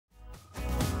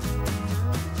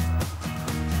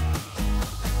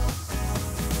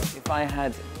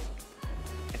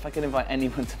if I could invite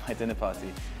anyone to my dinner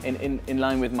party, in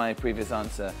line with my previous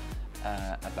answer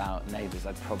about neighbours,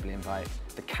 I'd probably invite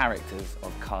the characters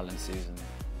of Carl and Susan.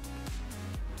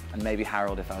 And maybe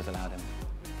Harold if I was allowed him.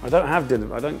 I don't have dinner.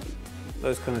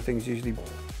 Those kind of things usually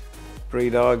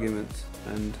breed arguments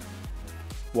and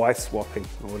wife swapping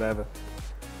or whatever.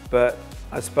 But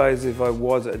I suppose if I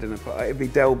was at a dinner party, it'd be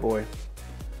Del Boy.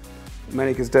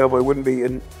 Mainly because Del Boy wouldn't be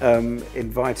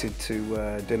invited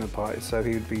to dinner parties, so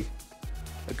he would be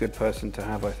a good person to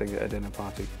have, I think, at a dinner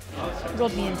party.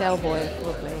 Rodney and Del Boy,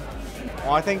 probably.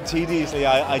 Well, I think tediously,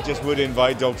 I just would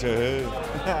invite Doctor Who.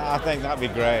 I think that'd be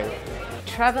great.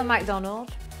 Trevor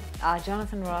McDonald,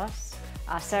 Jonathan Ross,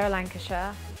 Sarah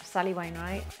Lancashire, Sally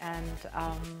Wainwright, and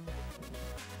oh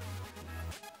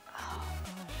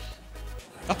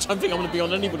gosh. I don't think I'm going to be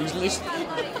on anybody's list.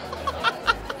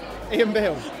 Ian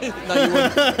Beale. No, you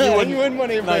wouldn't. You wouldn't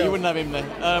want Ian No, Beale. you wouldn't have him there.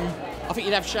 I think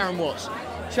you'd have Sharon Watts.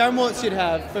 Sharon Watts you'd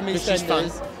have from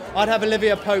EastEnders. I'd have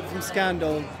Olivia Pope from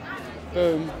Scandal.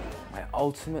 Boom. My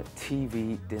ultimate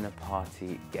TV dinner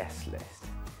party guest list.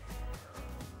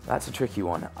 That's a tricky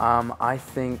one. I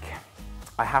think,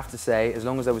 I have to say, as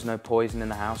long as there was no poison in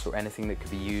the house or anything that could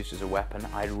be used as a weapon,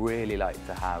 I'd really like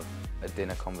to have a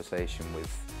dinner conversation with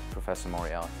Professor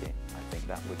Moriarty. I think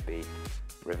that would be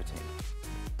riveting.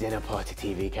 Dinner party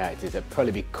TV characters, that'd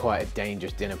probably be quite a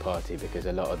dangerous dinner party because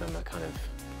a lot of them are kind of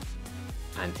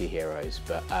anti-heroes,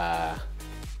 but I'm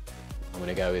going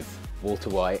to go with Walter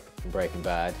White from Breaking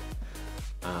Bad,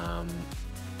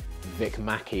 Vic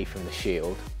Mackey from The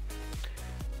Shield,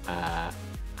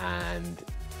 and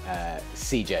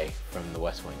CJ from The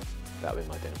West Wing. That would be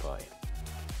my dinner party.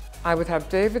 I would have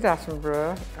David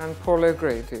Attenborough and Paul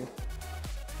O'Grady.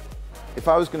 If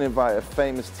I was going to invite a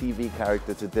famous TV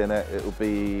character to dinner, it would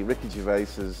be Ricky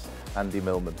Gervais's Andy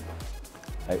Millman.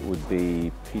 It would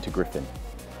be Peter Griffin.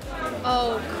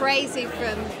 Oh, Crazy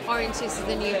from Orange is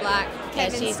the New Black.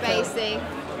 Kevin Spacey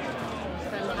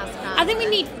from House of Cards. I think we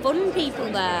need fun people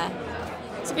there.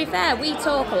 To be fair, we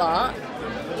talk a lot.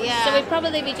 Yeah. So we'd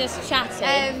probably be just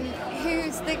chatting.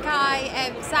 Who's the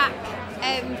guy, Zach,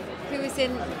 who was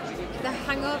in The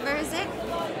Hangover, is it?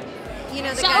 You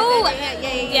know the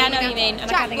guy. Yeah, I know what you mean.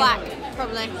 Jack Black,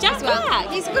 probably. Jack Black?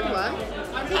 He's a good one.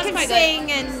 He can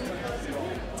sing and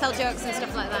tell jokes and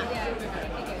stuff like that.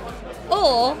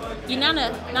 Or your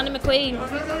Nana McQueen.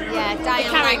 Yeah,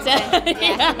 Diane character. Langston.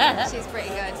 Yeah, she's pretty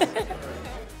good.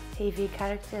 TV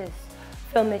characters.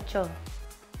 Phil Mitchell,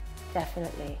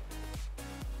 definitely.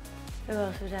 Who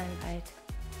else would I invite?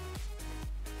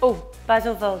 Oh,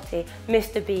 Basil Volti,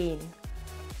 Mr. Bean,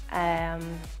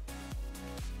 and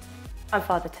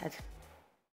Father Ted.